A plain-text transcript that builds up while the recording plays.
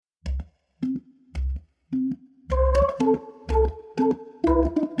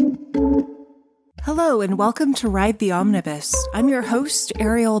Hello and welcome to Ride the Omnibus. I'm your host,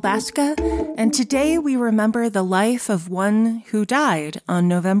 Ariel Basca, and today we remember the life of one who died on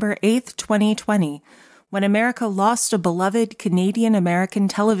November 8th, 2020, when America lost a beloved Canadian-American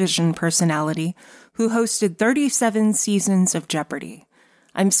television personality who hosted 37 seasons of Jeopardy!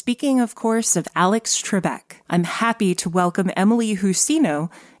 I'm speaking, of course, of Alex Trebek. I'm happy to welcome Emily Husino,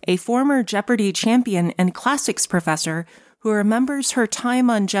 a former Jeopardy! Champion and classics professor who remembers her time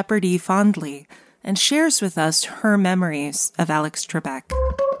on Jeopardy! Fondly and shares with us her memories of Alex Trebek.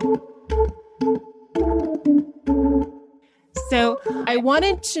 So I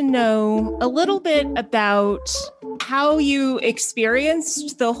wanted to know a little bit about how you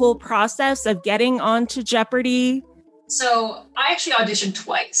experienced the whole process of getting onto Jeopardy! So I actually auditioned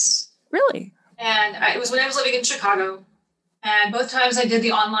twice. Really? And it was when I was living in Chicago. And both times I did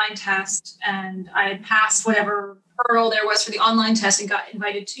the online test and I had passed whatever hurdle there was for the online test and got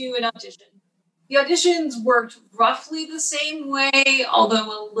invited to an audition. The auditions worked roughly the same way, although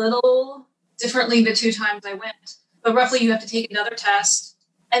a little differently the two times I went. But roughly you have to take another test.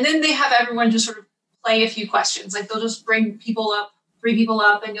 And then they have everyone just sort of play a few questions. Like they'll just bring people up, 3 people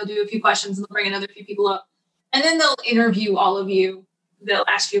up, and you'll do a few questions and they'll bring another few people up. And then they'll interview all of you. They'll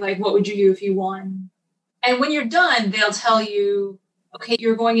ask you, like, what would you do if you won? And when you're done, they'll tell you, okay,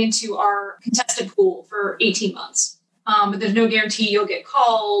 you're going into our contestant pool for 18 months. But there's no guarantee you'll get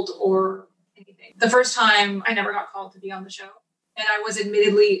called or anything. The first time, I never got called to be on the show. And I was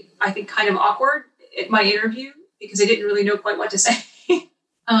admittedly, I think, kind of awkward at my interview because I didn't really know quite what to say.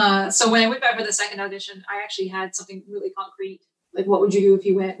 So when I went back for the second audition, I actually had something really concrete. Like, what would you do if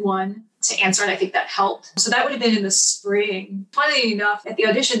you won to answer? And I think that helped. So that would have been in the spring. Funnily enough, at the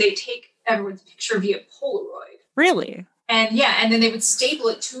audition, they take everyone's picture via Polaroid. Really? And yeah, and then they would staple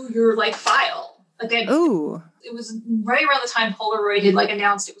it to your file. Ooh. It was right around the time Polaroid had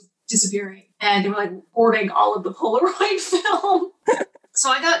announced it was disappearing. And they were hoarding all of the Polaroid film. So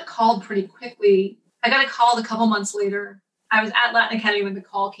I got called pretty quickly. I got a call a couple months later. I was at Latin Academy when the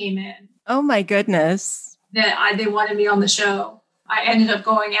call came in. Oh my goodness. That they wanted me on the show. I ended up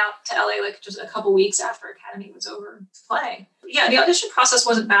going out to LA just a couple weeks after Academy was over to play. Yeah, the audition process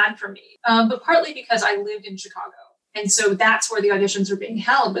wasn't bad for me, but partly because I lived in Chicago. And so that's where the auditions were being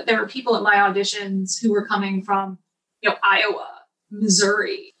held. But there were people at my auditions who were coming from, Iowa,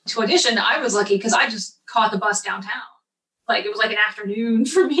 Missouri to audition. I was lucky because I just caught the bus downtown. It was an afternoon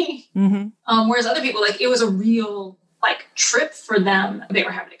for me. Mm-hmm. Whereas other people, it was a real trip for them. They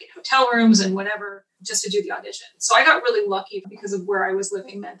were having to get hotel rooms and whatever just to do the audition. So I got really lucky because of where I was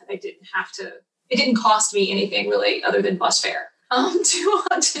living meant that I didn't have to, it didn't cost me anything really other than bus fare to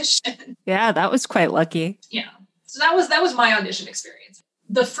audition. Yeah, that was quite lucky. Yeah. So that was my audition experience.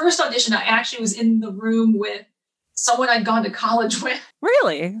 The first audition, I actually was in the room with someone I'd gone to college with.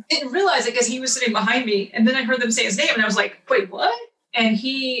 Really? Didn't realize it because he was sitting behind me. And then I heard them say his name and I was like, wait, what? And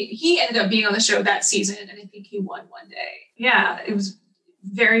he ended up being on the show that season. And I think he won one day. Yeah, it was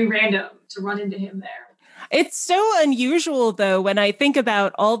very random to run into him there. It's so unusual, though, when I think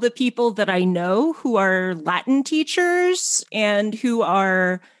about all the people that I know who are Latin teachers and who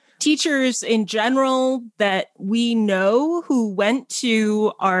are teachers in general that we know who went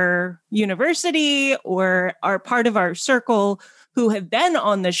to our university or are part of our circle who have been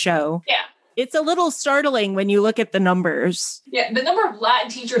on the show. Yeah. It's a little startling when you look at the numbers. Yeah, the number of Latin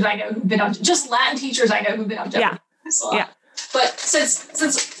teachers I know who've been on, just Latin teachers I know who've been on Jeopardy. Yeah. But since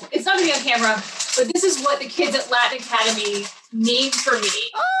it's not going to be on camera, but this is what the kids at Latin Academy made for me.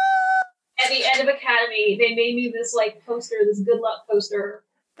 At the end of Academy, they made me this poster, this good luck poster.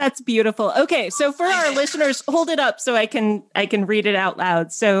 That's beautiful. Okay, so for our listeners, hold it up so I can read it out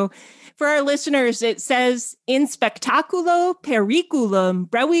loud. So for our listeners, it says, "In spectaculo periculum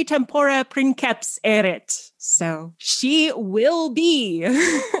brevi tempora princeps erit." So she will be.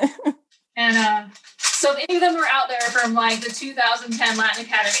 And so if any of them are out there from the 2010 Latin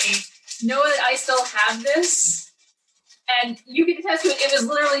Academy, know that I still have this. And you can attest to it. It was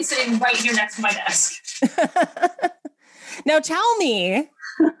literally sitting right here next to my desk. Now tell me,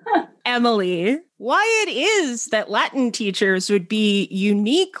 Emily, why it is that Latin teachers would be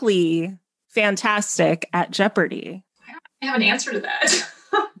uniquely fantastic at Jeopardy. I don't have an answer to that.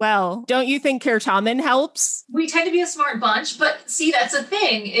 Well, don't you think Kirtaman helps? We tend to be a smart bunch, but see, that's the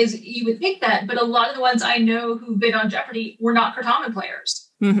thing, is you would think that, but a lot of the ones I know who've been on Jeopardy were not Kirtaman players.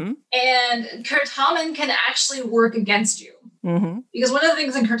 Mm-hmm. And Kirtaman can actually work against you. Mm-hmm. Because one of the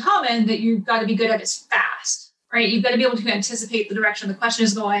things in Kirtaman that you've got to be good at is fast, right? You've got to be able to anticipate the direction the question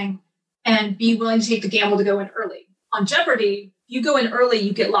is going and be willing to take the gamble to go in early. On Jeopardy, you go in early,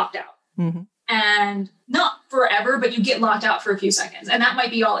 you get locked out. Mm-hmm. And not forever, but you get locked out for a few seconds. And that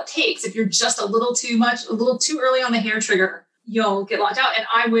might be all it takes. If you're just a little too early on the hair trigger, you'll get locked out. And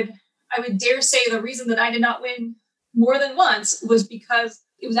I would dare say the reason that I did not win more than once was because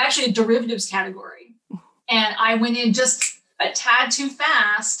it was actually a derivatives category. And I went in just a tad too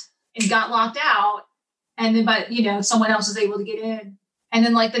fast and got locked out. And then, someone else was able to get in. And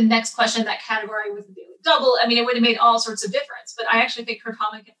then like the next question in that category was the daily double. I mean, it would have made all sorts of difference, but I actually think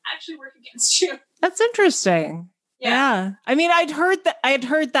Kurtama can actually work against you. That's interesting. Yeah. I mean, I'd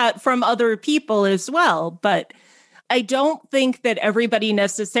heard that from other people as well, but I don't think that everybody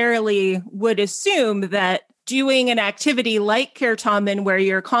necessarily would assume that doing an activity like Kirtaman, where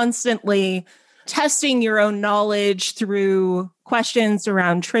you're constantly testing your own knowledge through questions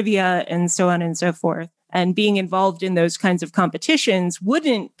around trivia and so on and so forth, and being involved in those kinds of competitions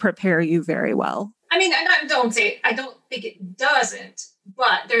wouldn't prepare you very well. I mean, I don't think it doesn't,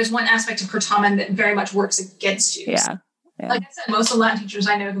 but there's one aspect of Kurtaman that very much works against you. Yeah. Like I said, most of the Latin teachers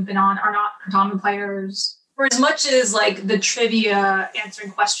I know who've been on are not Kurtaman players. For as much as like the trivia,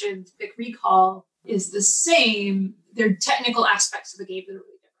 answering questions, quick recall is the same, they're technical aspects of the game that are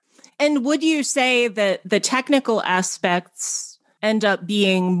really different. And would you say that the technical aspects end up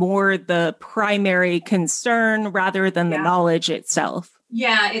being more the primary concern rather than the knowledge itself?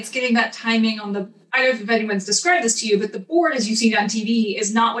 Yeah, it's getting that timing on the, I don't know if anyone's described this to you, but the board, as you see it on TV,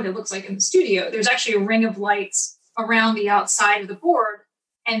 is not what it looks like in the studio. There's actually a ring of lights around the outside of the board,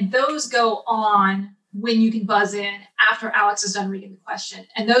 and those go on when you can buzz in after Alex is done reading the question.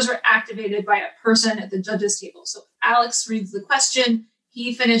 And those are activated by a person at the judges table. So Alex reads the question,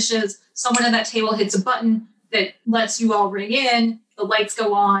 he finishes, someone at that table hits a button that lets you all ring in, the lights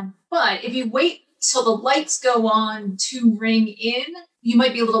go on. But if you wait till the lights go on to ring in, you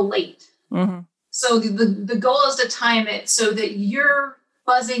might be a little late. Mm-hmm. So the goal is to time it so that you're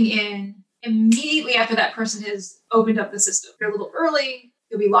buzzing in immediately after that person has opened up the system. If you're a little early,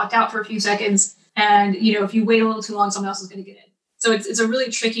 you'll be locked out for a few seconds. And, if you wait a little too long, someone else is going to get in. So it's a really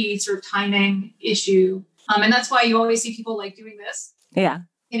tricky sort of timing issue. And that's why you always see people like doing this. Yeah.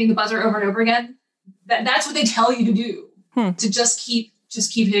 Hitting the buzzer over and over again. That's what they tell you to do. To just keep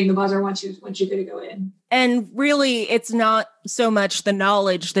hitting the buzzer once you're going to go in. And really, it's not so much the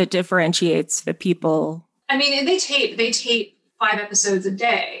knowledge that differentiates the people. I mean, they tape 5 episodes a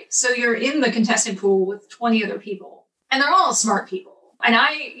day. So you're in the contestant pool with 20 other people, and they're all smart people. And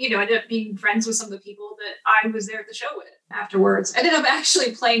I, ended up being friends with some of the people that I was there at the show with afterwards. I ended up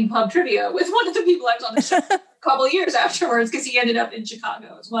actually playing pub trivia with one of the people I was on the show a couple of years afterwards, because he ended up in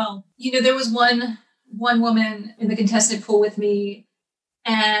Chicago as well. There was one woman in the contestant pool with me,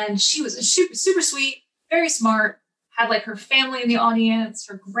 and she was super, super sweet, very smart, had like her family in the audience,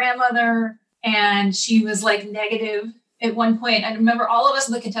 her grandmother, and she was like negative at one point. I remember all of us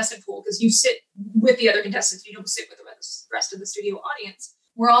in the contestant pool, because you sit with the other contestants, you don't sit with the rest of the studio audience.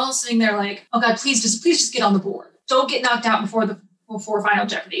 We're all sitting there like, oh God, please just get on the board. Don't get knocked out before Final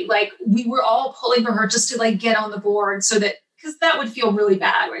Jeopardy. Like, we were all pulling for her just to like get on the board, so that, because that would feel really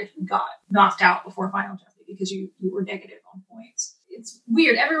bad, right, if you got knocked out before Final Jeopardy because you were negative on points. It's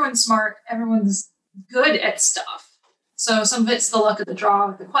weird. Everyone's smart. Everyone's good at stuff. So some of it's the luck of the draw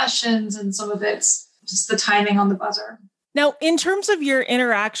with the questions, and some of it's just the timing on the buzzer. Now, in terms of your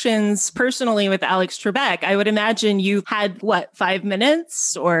interactions personally with Alex Trebek, I would imagine you had, 5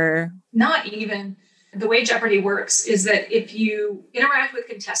 minutes or? Not even. The way Jeopardy works is that if you interact with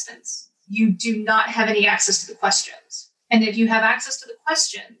contestants, you do not have any access to the questions. And if you have access to the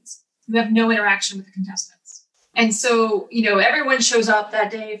questions, you have no interaction with the contestants. And so, everyone shows up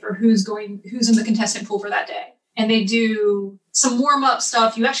that day for who's in the contestant pool for that day. And they do some warm-up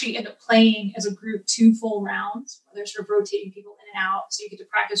stuff. You actually end up playing as a group 2 full rounds, where they're sort of rotating people in and out. So you get to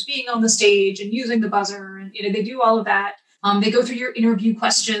practice being on the stage and using the buzzer. And, they do all of that. They go through your interview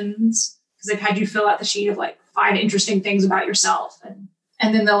questions, because they've had you fill out the sheet of 5 interesting things about yourself.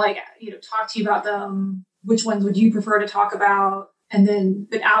 And then they'll talk to you about them. Which ones would you prefer to talk about?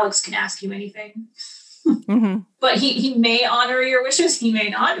 But Alex can ask you anything. Mm-hmm. But he may honor your wishes. He may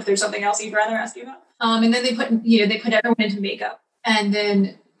not, if there's something else he'd rather ask you about. And then they put everyone into makeup. And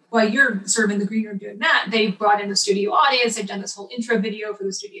then while you're sort of in the green room doing that, they brought in the studio audience. They've done this whole intro video for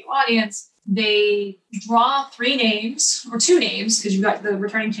the studio audience. They draw 3 names, or 2 names, because you've got the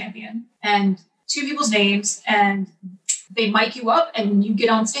returning champion, and 2 people's names, and they mic you up and you get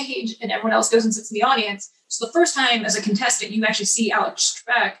on stage and everyone else goes and sits in the audience. So the first time as a contestant, you actually see Alex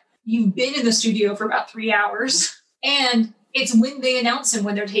Trebek, you've been in the studio for about 3 hours, and it's when they announce him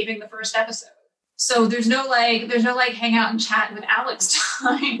when they're taping the first episode. So there's no hang out and chat with Alex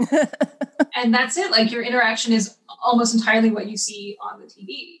time. And that's it. Your interaction is almost entirely what you see on the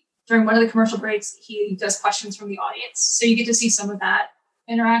TV. during one of the commercial breaks, he does questions from the audience. So you get to see some of that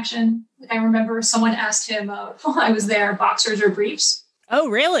interaction. Like I remember someone asked him while I was there, boxers or briefs. Oh,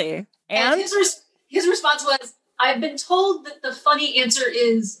 really? And his response was, I've been told that the funny answer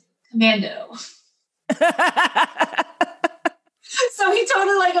is commando. So he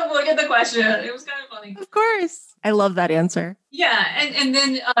totally like avoided the question. It was kind of funny. Of course. I love that answer. Yeah. And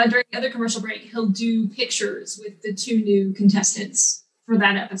then during the other commercial break, he'll do pictures with the 2 new contestants for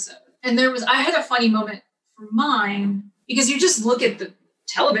that episode. And I had a funny moment for mine because you just look at the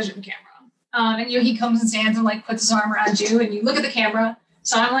television camera and he comes and stands and like puts his arm around you and you look at the camera.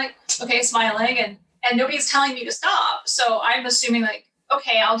 So I'm like, okay, smiling and nobody's telling me to stop. So I'm assuming like,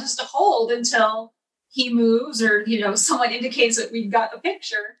 okay, I'll just hold until he moves or, someone indicates that we've got the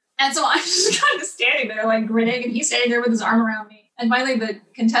picture. And so I'm just kind of standing there like grinning and he's standing there with his arm around me. And finally the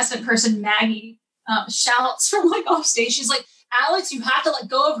contestant person, Maggie, shouts from like off stage. She's like, Alex, you have to let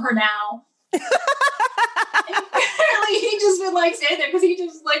go of her now. And apparently he just been like standing there because he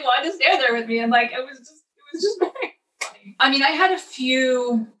just like wanted to stand there with me. And like, it was just very funny. I mean, I had a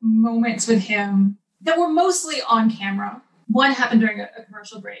few moments with him that were mostly on camera. One happened during a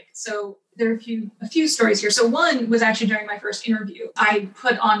commercial break. So there are a few stories here. So one was actually during my first interview. I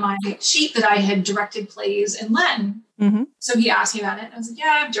put on my sheet that I had directed plays in Latin. Mm-hmm. So he asked me about it. I was like,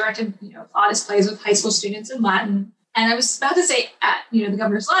 yeah, I've directed, Plautus plays with high school students in Latin. And I was about to say at, the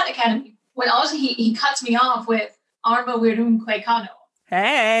Governor's Latin Academy, when also he cuts me off with Arma Virumque Cano.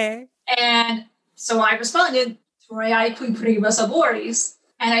 Hey. And so I responded, Troiae qui prima saboris.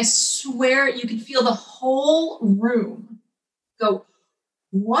 And I swear you could feel the whole room go,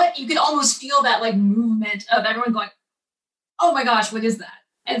 what? You could almost feel that like movement of everyone going, oh my gosh, what is that?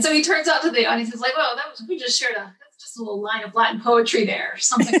 And so he turns out to the audience, he's like, well, we just shared that's just a little line of Latin poetry there or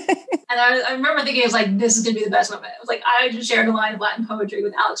something. And I remember thinking, I was like, this is going to be the best moment. I was like, I just shared a line of Latin poetry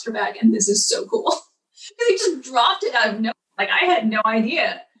with Alex Trebek and this is so cool. Because he just dropped it out of nowhere. Like I had no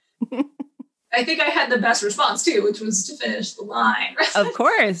idea. I think I had the best response too, which was to finish the line. Of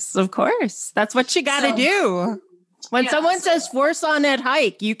course. That's what you got to do. When someone says force on that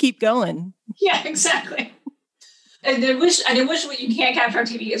hike, you keep going. Yeah, exactly. And I wish what you can't capture on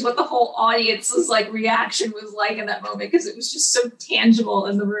TV is what the whole audience's like reaction was like in that moment because it was just so tangible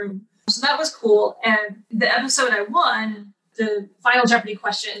in the room. So that was cool. And the episode I won, the final Jeopardy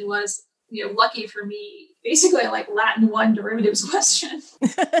question was, lucky for me, basically like Latin 1 derivatives question.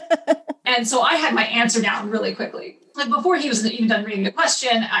 And so I had my answer down really quickly. Like before he was even done reading the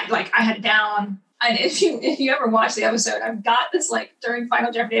question, I had it down. And if you ever watch the episode, I've got this like during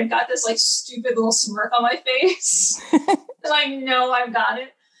Final Jeopardy, I've got this like stupid little smirk on my face. And I know I've got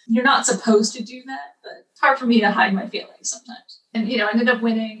it. You're not supposed to do that, but it's hard for me to hide my feelings sometimes. And I ended up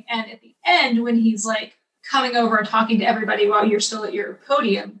winning. And at the end, when he's like coming over and talking to everybody while you're still at your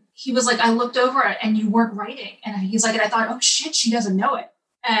podium, he was like, I looked over and you weren't writing. And he's like, and I thought, oh shit, she doesn't know it.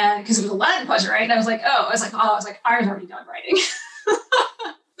 And because it was a Latin question, right? And I was like, I was already done writing.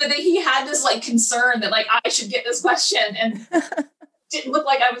 But then he had this like concern that like I should get this question and didn't look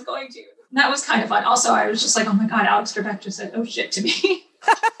like I was going to. And that was kind of fun. Also, I was just like, oh my God, Alex Trebek just said, oh shit to me.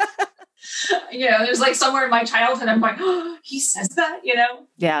 There's like somewhere in my childhood, I'm like, oh, he says that,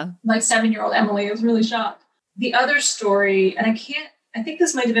 Yeah. Like 7-year-old Emily was really shocked. The other story, and I think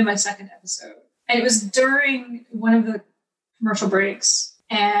this might have been my second episode. And it was during one of the commercial breaks.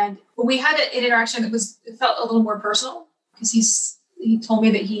 And we had an interaction that it felt a little more personal because he told me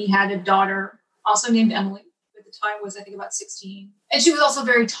that he had a daughter also named Emily. At the time was, I think, about 16. And she was also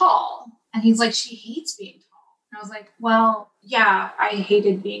very tall. And he's like, she hates being tall. And I was like, well, yeah, I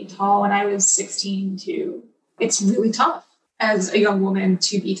hated being tall when I was 16 too. It's really tough as a young woman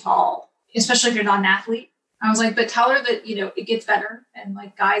to be tall, especially if you're not an athlete. I was like, but tell her that, it gets better and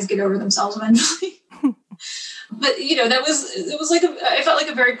like guys get over themselves eventually. But, it was like, I felt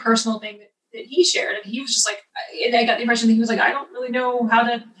like a very personal thing that he shared. And he was just like, and I got the impression that he was like, I don't really know how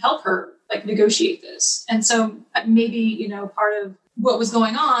to help her like negotiate this. And so maybe, part of what was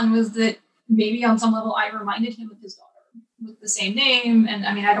going on was that maybe on some level I reminded him of his daughter with the same name. And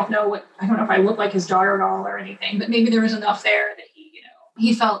I mean, I don't know if I look like his daughter at all or anything, but maybe there was enough there that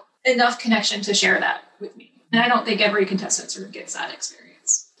he felt enough connection to share that with me. And I don't think every contestant sort of gets that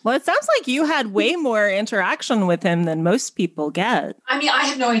experience. Well, it sounds like you had way more interaction with him than most people get. I mean, I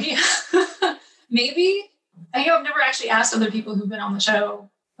have no idea. Maybe. I've never actually asked other people who've been on the show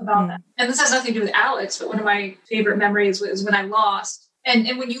about that. And this has nothing to do with Alex, but one of my favorite memories was when I lost. And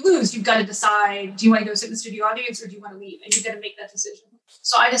when you lose, you've got to decide, do you want to go sit in the studio audience or do you want to leave? And you've got to make that decision.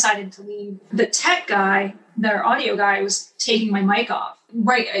 So I decided to leave. The tech guy, their audio guy, was taking my mic off.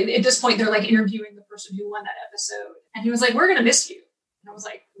 Right at this point, they're like interviewing the person who won that episode. And he was like, we're going to miss you. And I was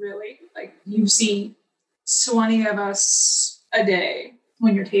like, really? Like, you see 20 of us a day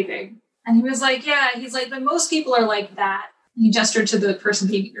when you're taping? And he was like, yeah. He's like, but most people are like that. And he gestured to the person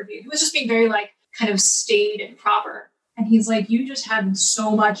being interviewed. He was just being very like kind of staid and proper. And he's like, you just had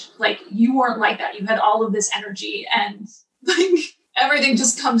so much, like, you weren't like that. You had all of this energy and like everything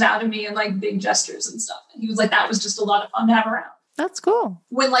just comes out of me in like big gestures and stuff. And he was like, that was just a lot of fun to have around. That's cool.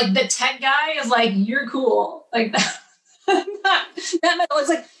 When like the tech guy is like, you're cool. Like that meant, it's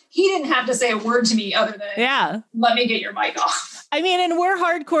like, he didn't have to say a word to me other than, let me get your mic off. I mean, and we're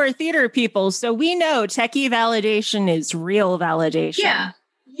hardcore theater people, so we know techie validation is real validation. Yeah,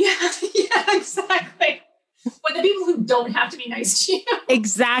 exactly. But the people who don't have to be nice to you.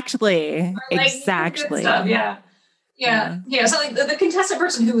 Exactly. Like, exactly. Stuff. Yeah. So like the contestant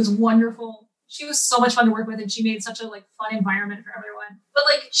person who was wonderful, she was so much fun to work with, and she made such a like fun environment for everyone. But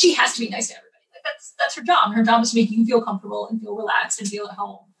like, she has to be nice to everybody. Like that's her job. Her job is to make you feel comfortable and feel relaxed and feel at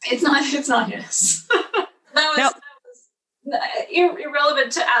home. It's not his. that was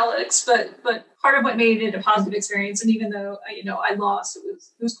irrelevant to Alex, but part of what made it a positive experience. And even though I lost, it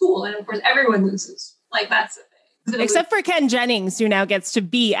was cool. And of course, everyone loses. Like, that's the thing. Except for Ken Jennings, who now gets to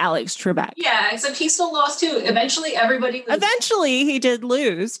be Alex Trebek. Yeah, except he still lost too. Eventually, everybody loses. Eventually, he did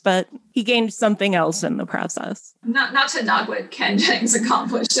lose, but he gained something else in the process. Not to knock what Ken Jennings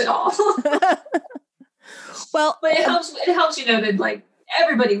accomplished at all. Well, but it helps that like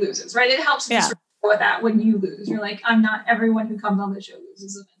everybody loses, right? It helps you with that when you lose. You're like, I'm not everyone who comes on the show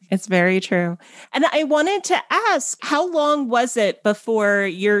loses eventually. It's very true. And I wanted to ask, how long was it before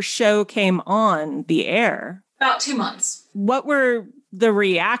your show came on the air? About 2 months. What were the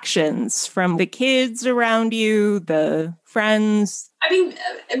reactions from the kids around you, the friends? I mean,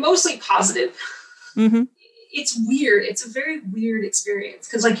 mostly positive. Mm-hmm. It's weird. It's a very weird experience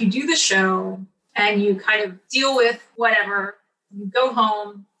because like you do the show and you kind of deal with whatever. You go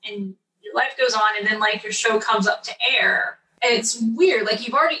home and your life goes on, and then like your show comes up to air. And it's weird. Like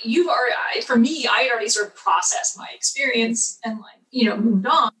you've already, for me, I had already sort of processed my experience and like, moved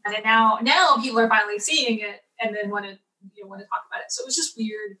on. And now people are finally seeing it and then want to talk about it. So it was just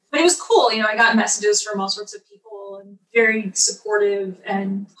weird, but it was cool. I got messages from all sorts of people and very supportive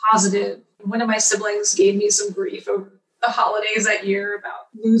and positive. One of my siblings gave me some grief over the holidays that year about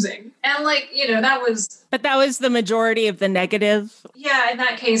losing. And like, But that was the majority of the negative. Yeah, in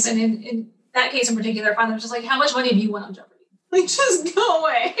that case. And in that case in particular, finally was just like, how much money do you want on Jeopardy? Like, just go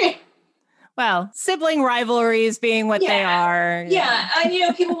away. Well, sibling rivalries being what they are. Yeah.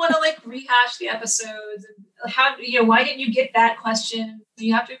 And, people want to like rehash the episodes and how, why didn't you get that question?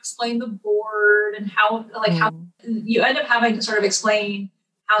 You have to explain the board and how you end up having to sort of explain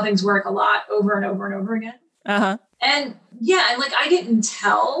how things work a lot over and over and over again. Uh-huh. And and like, I didn't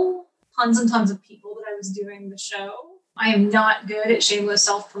tell tons and tons of people that I was doing the show. I am not good at shameless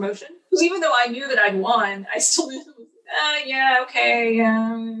self-promotion. Because even though I knew that I'd won, I still knew, Jeopardy. Yeah.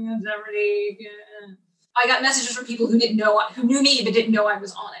 I got messages from people who knew me but didn't know I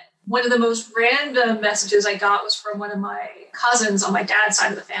was on it. One of the most random messages I got was from one of my cousins on my dad's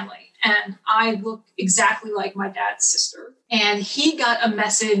side of the family. And I look exactly like my dad's sister. And he got a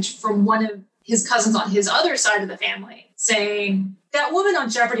message from one of his cousins on his other side of the family saying, that woman on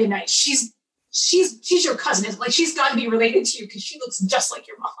Jeopardy night, she's your cousin. It's like, she's got to be related to you because she looks just like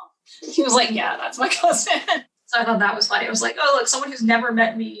your mom. He was like, yeah, that's my cousin. So I thought that was funny. I was like, oh, look, someone who's never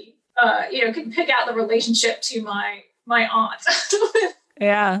met me, can pick out the relationship to my aunt.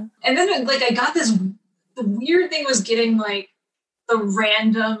 Yeah. And then like I got the weird thing was getting like the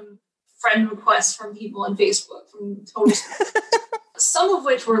random friend requests from people on Facebook from total some of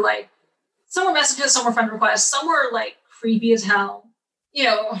which were like, some were messages, some were friend requests, some were like creepy as hell.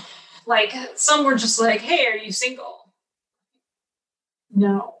 Like some were just like, hey, are you single?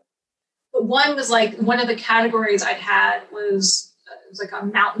 No. But one was like, one of the categories I'd had was, it was like a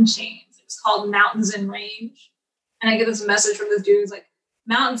mountain chains. It was called Mountains and Range. And I get this message from this dude who's like,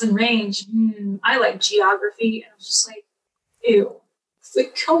 mountains and range, I like geography. And I was just like, ew, it's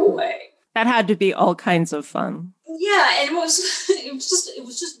like, go away. That had to be all kinds of fun. Yeah, and it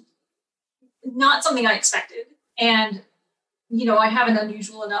was just not something I expected. And, I have an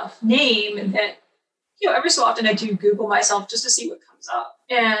unusual enough name that, every so often I do Google myself just to see what comes up.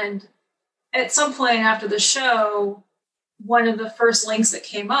 And at some point after the show, one of the first links that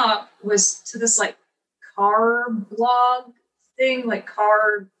came up was to this like car blog thing, like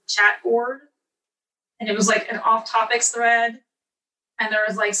car chat board. And it was like an off topics thread. And there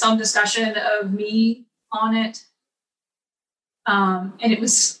was like some discussion of me on it. And it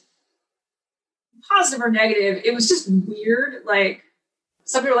was positive or negative. It was just weird. Like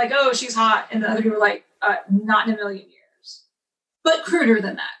some people were like, oh, she's hot. And the other people were like, not in a million years. but cruder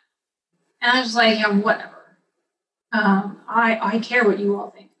than that. And I was like, yeah, whatever. I care what you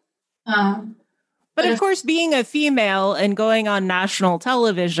all think. But of course, being a female and going on national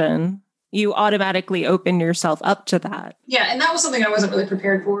television, you automatically open yourself up to that. Yeah, and that was something I wasn't really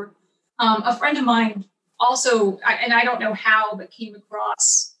prepared for. A friend of mine also, and I don't know how, but came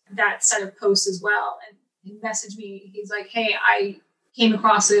across that set of posts as well. And he messaged me. He's like, hey, I came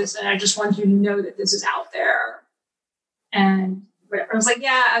across this and I just want you to know that this is out there. And whatever. I was like,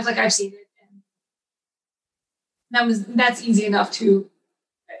 yeah, I've seen it. And that's easy enough to,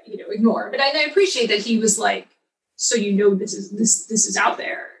 ignore. But I appreciate that he was like, so this is out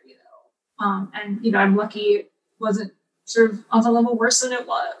there, and I'm lucky it wasn't sort of on a level worse than it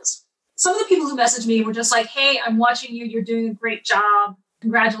was. Some of the people who messaged me were just like, hey, I'm watching you. You're doing a great job.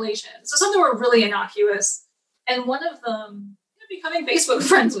 Congratulations. So some of them were really innocuous. And one of them becoming Facebook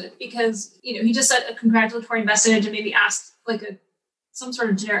friends with, because, he just sent a congratulatory message and maybe asked like some sort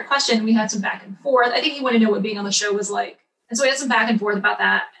of generic question. We had some back and forth. I think he wanted to know what being on the show was like. And so we had some back and forth about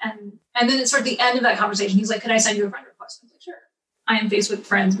that. And then at sort of the end of that conversation, he's like, could I send you a friend request? I was like, sure. I am Facebook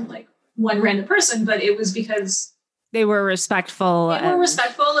friends with like one random person, but it was because they were respectful.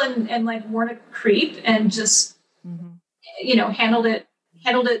 And like weren't a creep and just, handled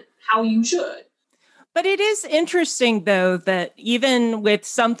it how you should. But it is interesting, though, that even with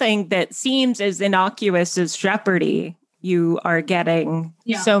something that seems as innocuous as Jeopardy, you are getting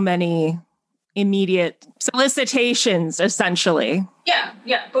so many immediate solicitations, essentially. Yeah.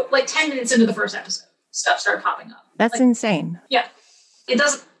 But like 10 minutes into the first episode, stuff started popping up. That's insane. Yeah. It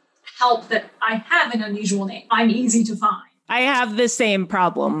doesn't help that I have an unusual name. I'm easy to find. I have the same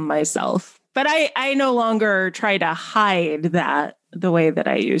problem myself, but I no longer try to hide that the way that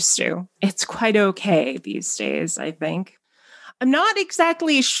I used to. It's quite okay these days, I think. I'm not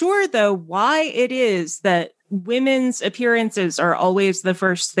exactly sure, though, why it is that women's appearances are always the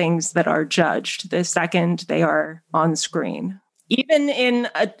first things that are judged the second they are on screen. Even in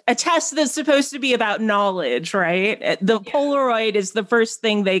a test that's supposed to be about knowledge, right? The Polaroid is the first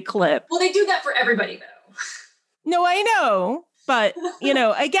thing they clip. Well, they do that for everybody, though. No, I know. But,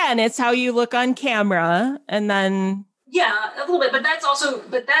 again, it's how you look on camera. And then... Yeah, a little bit. But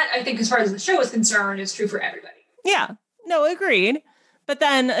that, I think, as far as the show is concerned, is true for everybody. Yeah. No, agreed. But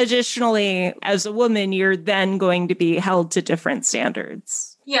then additionally, as a woman, you're then going to be held to different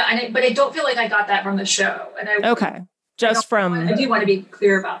standards. Yeah, but I don't feel like I got that from the show. And I do want to be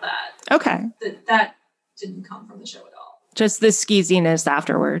clear about that. Okay. That didn't come from the show at all. Just the skeeziness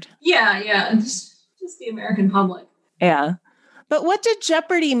afterward. Yeah. Just the American public. Yeah. But what did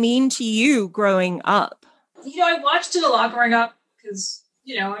Jeopardy mean to you growing up? I watched it a lot growing up because,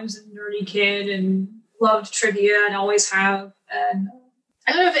 I was a nerdy kid and loved trivia and always have. And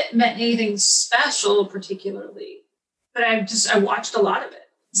I don't know if it meant anything special particularly, but I watched a lot of it.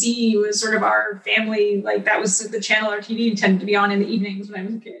 Z was sort of our family, like that was the channel our TV tended to be on in the evenings when I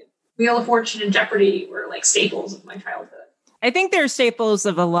was a kid. Wheel of Fortune and Jeopardy were like staples of my childhood. I think they're staples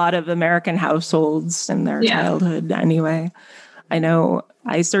of a lot of American households in their childhood anyway. I know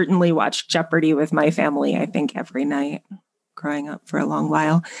I certainly watched Jeopardy with my family, I think, every night growing up for a long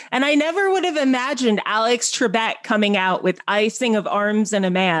while. And I never would have imagined Alex Trebek coming out with Icing of Arms and a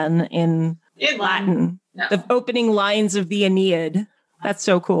Man in Latin. No. The opening lines of the Aeneid. That's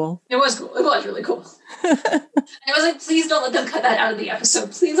so cool. It was cool. It was really cool. And I was like, please don't let them cut that out of the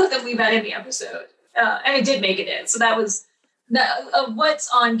episode. Please let them leave that in the episode. And it did make it in. So that was, what's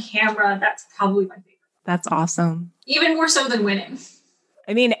on camera, that's probably my favorite. That's awesome. Even more so than winning.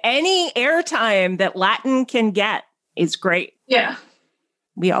 I mean, any airtime that Latin can get is great. Yeah.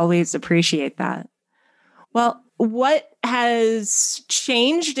 We always appreciate that. Well, what has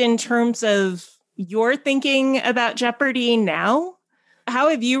changed in terms of your thinking about Jeopardy now? How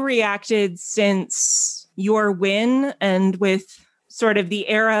have you reacted since your win and with sort of the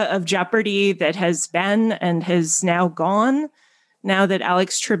era of Jeopardy that has been and has now gone, now that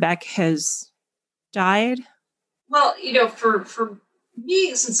Alex Trebek has died? Well, for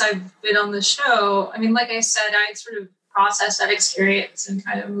me, since I've been on the show, I mean, like I said, I sort of processed that experience and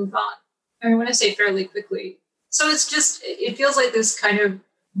kind of moved on. I mean, when I say fairly quickly. So it feels like this kind of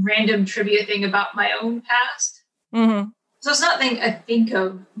random trivia thing about my own past. Mm-hmm. So it's not something I think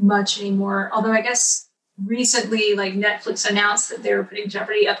of much anymore. Although I guess recently, like Netflix announced that they were putting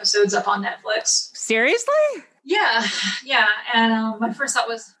Jeopardy episodes up on Netflix. Seriously? Yeah. And my first thought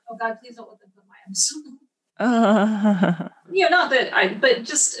was, oh God, please don't let them put my episode. Not that but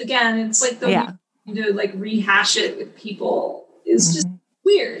just again, it's like to like rehash it with people is just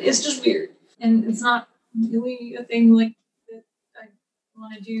weird. It's just weird. And it's not really a thing like that I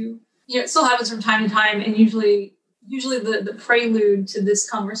want to do. It still happens from time to time. And usually, usually the prelude to this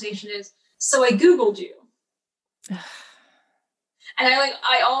conversation is, so I Googled you. And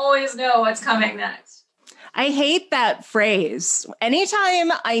I always know what's coming next. I hate that phrase.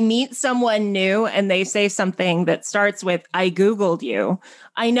 Anytime I meet someone new and they say something that starts with, I Googled you,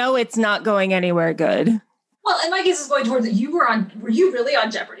 I know it's not going anywhere good. Well, in my case, it's going towards that were you really on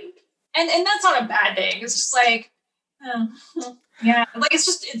Jeopardy? And that's not a bad thing. It's just like, yeah, like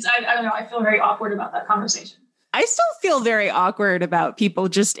I don't know. I feel very awkward about that conversation. I still feel very awkward about people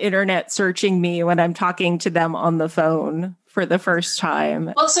just internet searching me when I'm talking to them on the phone for the first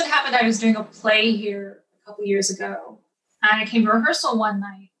time. Well, so it happened. I was doing a play here a couple years ago, and I came to rehearsal one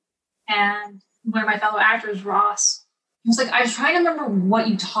night, and one of my fellow actors, Ross, he was like, I was trying to remember what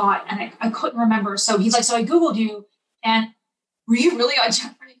you taught, and I couldn't remember. So he's like, so I Googled you, and were you really on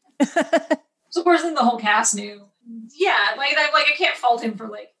Jeopardy? So of course, then the whole cast knew. Yeah, I can't fault him for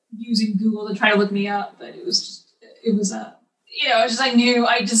like using Google to try to look me up, but it was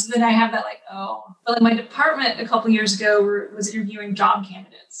then I have that like, oh. But like my department a couple years ago was interviewing job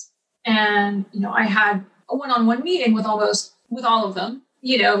candidates. And, I had a one-on-one meeting with all of them,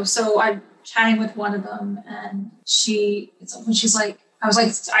 so I'm chatting with one of them and she's like, I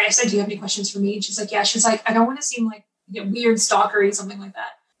said, do you have any questions for me? And she's like, yeah. She's like, I don't want to seem like weird stalkery, something like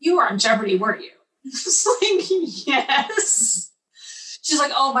that. You were on Jeopardy, weren't you? It's like, yes. She's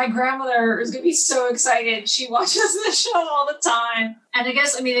like, oh, my grandmother is going to be so excited. She watches this show all the time. And I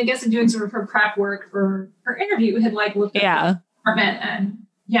guess in doing sort of her prep work for her interview had like looked at the apartment. And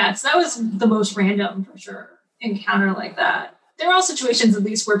yeah, so that was the most random for sure encounter like that. There are all situations at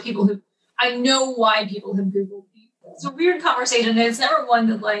least where I know why people have Googled me. It's a weird conversation. And it's never one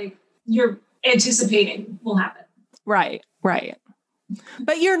that like you're anticipating will happen. Right.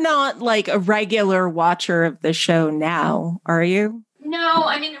 But you're not like a regular watcher of the show now, are you? No,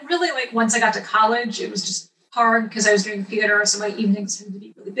 I mean, really, like once I got to college, it was just hard because I was doing theater, so my evenings tended to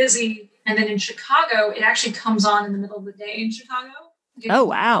be really busy. And then in Chicago, it actually comes on in the middle of the day in Chicago. Oh,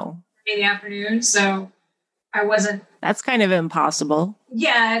 wow. In the afternoon, so I wasn't. That's kind of impossible.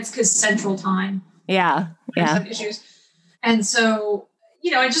 Yeah, it's because Central Time. Yeah. Some issues. And so,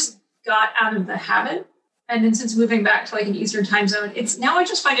 I just got out of the habit. And then since moving back to like an Eastern time zone, I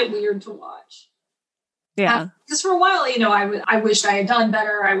just find it weird to watch. Yeah. Because for a while, I wished I had done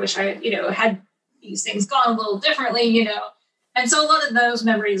better. I wish I, had these things gone a little differently, And so a lot of those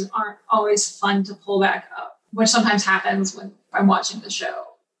memories aren't always fun to pull back up, which sometimes happens when I'm watching the show.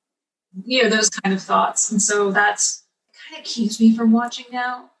 Those kind of thoughts. And so that's kind of keeps me from watching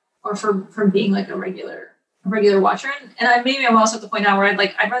now or from being like a regular watcher. And I'm also at the point now where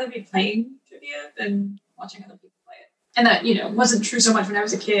I'd rather be playing trivia than watching other people play it. And that, wasn't true so much when I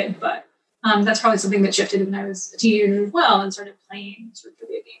was a kid, but that's probably something that shifted when I was a teenager as well and started playing sort of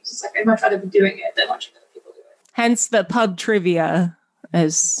trivia games. It's like I'd much rather be doing it than watching other people do it. Hence the pub trivia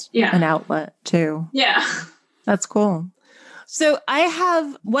as an outlet too. Yeah. That's cool. So I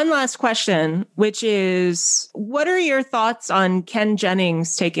have one last question, which is, what are your thoughts on Ken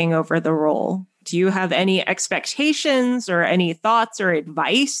Jennings taking over the role? Do you have any expectations or any thoughts or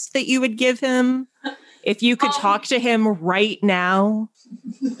advice that you would give him? If you could talk to him right now.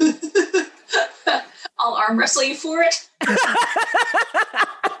 I'll arm wrestle you for it.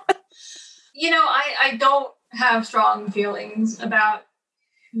 I don't have strong feelings about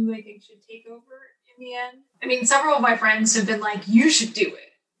who I think should take over in the end. I mean, several of my friends have been like, you should do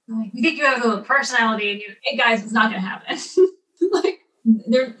it. Like, we think you have the personality and hey guys, it's not going to happen.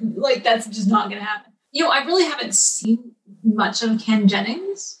 That's just not going to happen. I really haven't seen much of Ken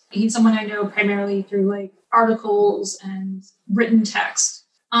Jennings. He's someone I know primarily through like articles and written text.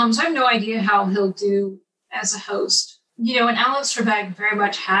 So I have no idea how he'll do as a host. And Alex Trebek very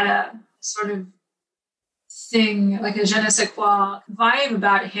much had a sort of thing, like a je ne sais quoi vibe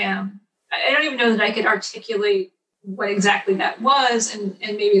about him. I don't even know that I could articulate what exactly that was. And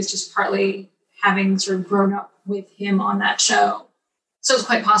maybe it's just partly having sort of grown up with him on that show. So it's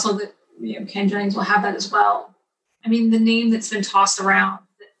quite possible that Ken Jennings will have that as well. I mean, the name that's been tossed around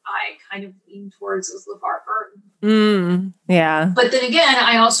that I kind of lean towards is LeVar Burton. Yeah. But then again,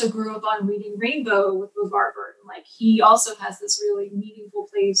 I also grew up on reading Rainbow with LeVar Burton. Like, he also has this really meaningful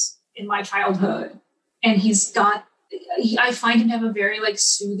place in my childhood. And I find him to have a very like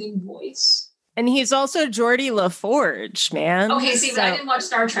soothing voice. And he's also Geordie LaForge, man. Okay, see, but I didn't watch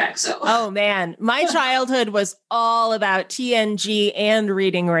Star Trek, so. Oh, man. My childhood was all about TNG and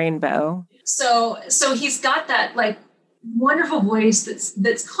reading Rainbow. So he's got that, like, wonderful voice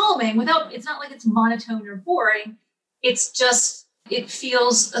that's calming it's not like it's monotone or boring. It's just, it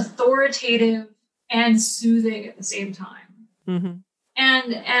feels authoritative and soothing at the same time. Mm-hmm.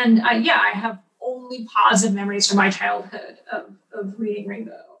 And I have only positive memories from my childhood of reading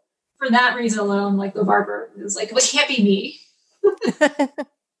Rainbow. For that reason alone, like LeVar Burton is like, well, it can't be me.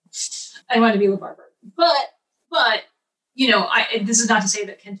 I want to be LeVar Burton. But this is not to say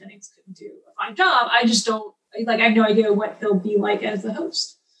that Ken Jennings couldn't do a fine job. I just don't, I have no idea what he'll be like as the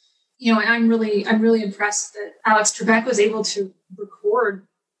host. And I'm really impressed that Alex Trebek was able to record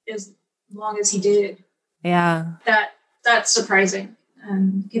as long as he did. Yeah. That's surprising,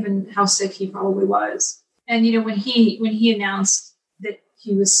 given how sick he probably was. And, when he announced that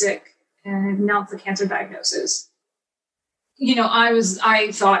he was sick and announced the cancer diagnosis,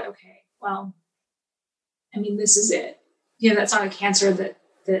 I thought, okay, well, this is it. That's not a cancer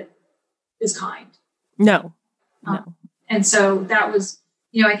that is kind. No. And so that was,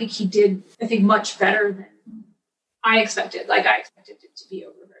 I think he did, much better than I expected. Like I expected it to be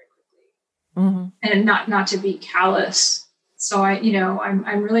over very quickly and not to be callous. So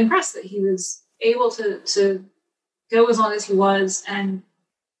I'm really impressed that he was able to go as long as he was, and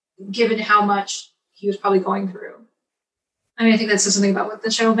given how much he was probably going through. I think that says something about what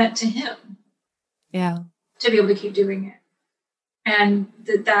the show meant to him. Yeah. To be able to keep doing it. And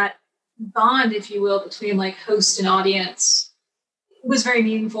that bond, if you will, between like host and audience was very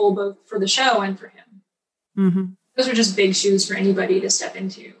meaningful both for the show and for him. Mm-hmm. Those are just big shoes for anybody to step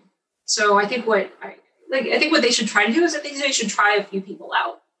into. So I think what they should try to do is I think they should try a few people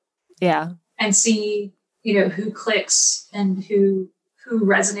out. Yeah. And see, who clicks and who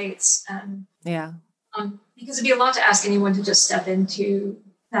resonates. And yeah. Because it'd be a lot to ask anyone to just step into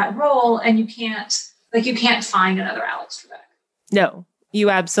that role, and you can't find another Alex Trebek. No, you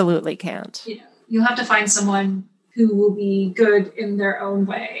absolutely can't. You'll have to find someone who will be good in their own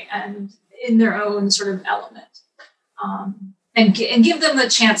way and in their own sort of element, and give them the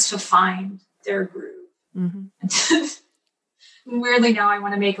chance to find their groove. Mm-hmm. Weirdly, now I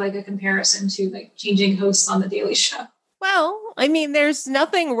want to make like a comparison to like changing hosts on The Daily Show. Well, there's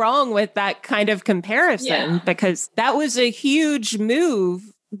nothing wrong with that kind of comparison because that was a huge move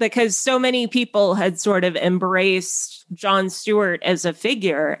because so many people had sort of embraced Jon Stewart as a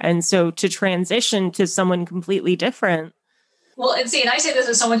figure. And so to transition to someone completely different. Well, and I say this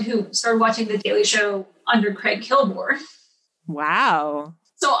as someone who started watching The Daily Show under Craig Kilborn. Wow.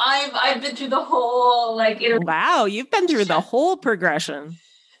 So I've been through the whole wow, you've been through the whole progression.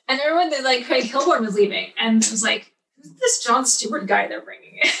 And everyone that like Craig Kilborn was leaving, and it was like, who's this Jon Stewart guy they're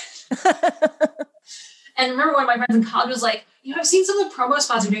bringing in? And remember one of my friends in college was like, I've seen some of the promo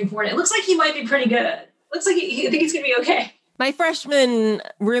spots you're doing for it. It looks like he might be pretty good. Looks like I think he's going to be okay. My freshman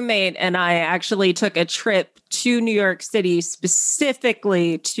roommate and I actually took a trip to New York City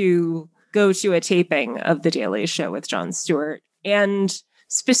specifically to go to a taping of The Daily Show with Jon Stewart, and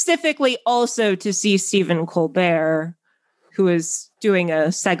specifically also to see Stephen Colbert, who was doing a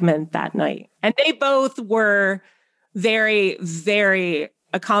segment that night. And they both were very, very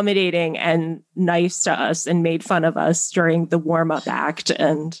accommodating and nice to us and made fun of us during the warm-up act.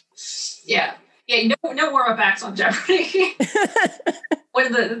 And no warm-up acts on Jeopardy.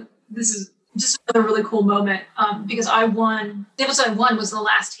 This is just another really cool moment because the episode I won was the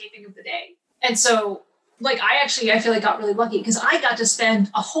last taping of the day. And so I feel like got really lucky because I got to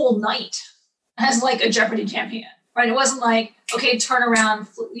spend a whole night as like a Jeopardy champion, right? It wasn't like, okay, turn around,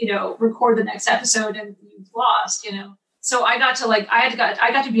 record the next episode and you've lost, So I got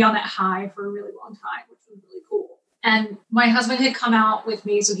to be on that high for a really long time, which was really cool. And my husband had come out with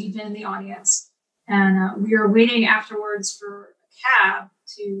me, so he'd been in the audience, and we were waiting afterwards for a cab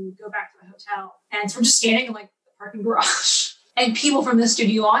to go back to the hotel. And so we're just standing in like the parking garage, and people from the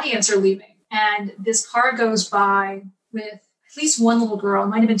studio audience are leaving. And this car goes by with at least one little girl, it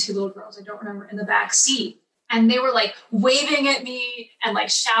might have been two little girls, I don't remember, in the back seat. And they were like waving at me and like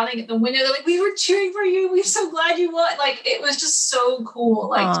shouting at the window. They're like, "We were cheering for you. We're so glad you won." Like, it was just so cool.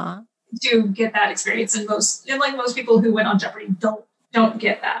 Like to get that experience. And most people who went on Jeopardy don't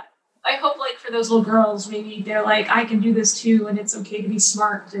get that. I hope like for those little girls, maybe they're like, I can do this too. And it's okay to be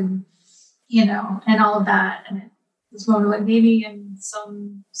smart and, and all of that. And this moment, like maybe in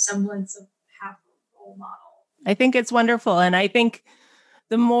some semblance of half a role model. I think it's wonderful. And I think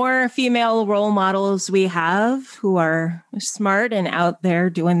the more female role models we have who are smart and out there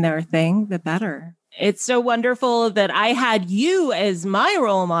doing their thing, the better. It's so wonderful that I had you as my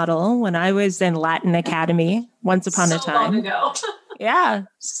role model when I was in Latin Academy once upon a time. So long ago. Yeah,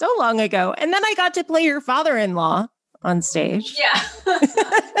 so long ago. And then I got to play your father-in-law on stage. Yeah.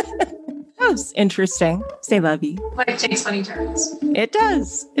 That was interesting. Say love you. Life takes funny turns. It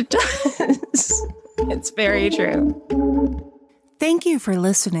does. It does. It's very true. Thank you for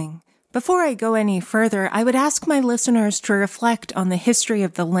listening. Before I go any further, I would ask my listeners to reflect on the history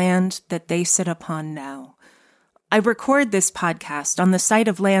of the land that they sit upon now. I record this podcast on the site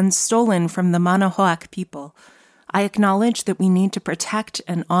of lands stolen from the Manahoac people. I acknowledge that we need to protect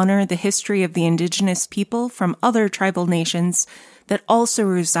and honor the history of the indigenous people from other tribal nations that also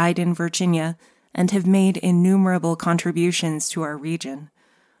reside in Virginia and have made innumerable contributions to our region.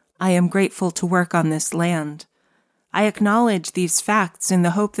 I am grateful to work on this land. I acknowledge these facts in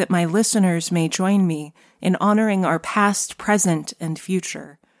the hope that my listeners may join me in honoring our past, present, and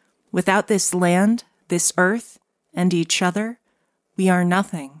future. Without this land, this earth, and each other, we are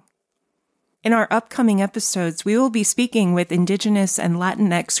nothing. In our upcoming episodes, we will be speaking with Indigenous and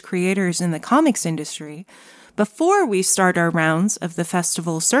Latinx creators in the comics industry before we start our rounds of the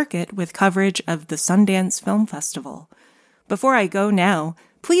festival circuit with coverage of the Sundance Film Festival. Before I go now,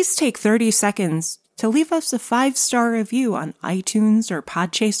 please take 30 seconds to leave us a 5-star review on iTunes or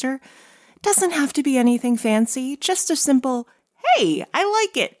Podchaser. It doesn't have to be anything fancy, just a simple, "Hey, I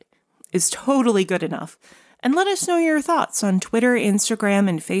like it," is totally good enough. And let us know your thoughts on Twitter, Instagram,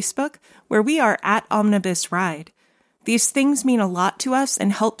 and Facebook, where we are at Omnibus Ride. These things mean a lot to us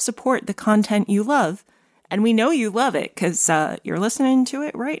and help support the content you love. And we know you love it because you're listening to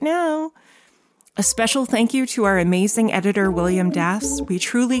it right now. A special thank you to our amazing editor, William Dass. We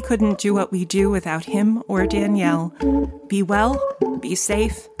truly couldn't do what we do without him or Danielle. Be well, be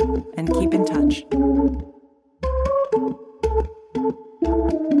safe, and keep in touch.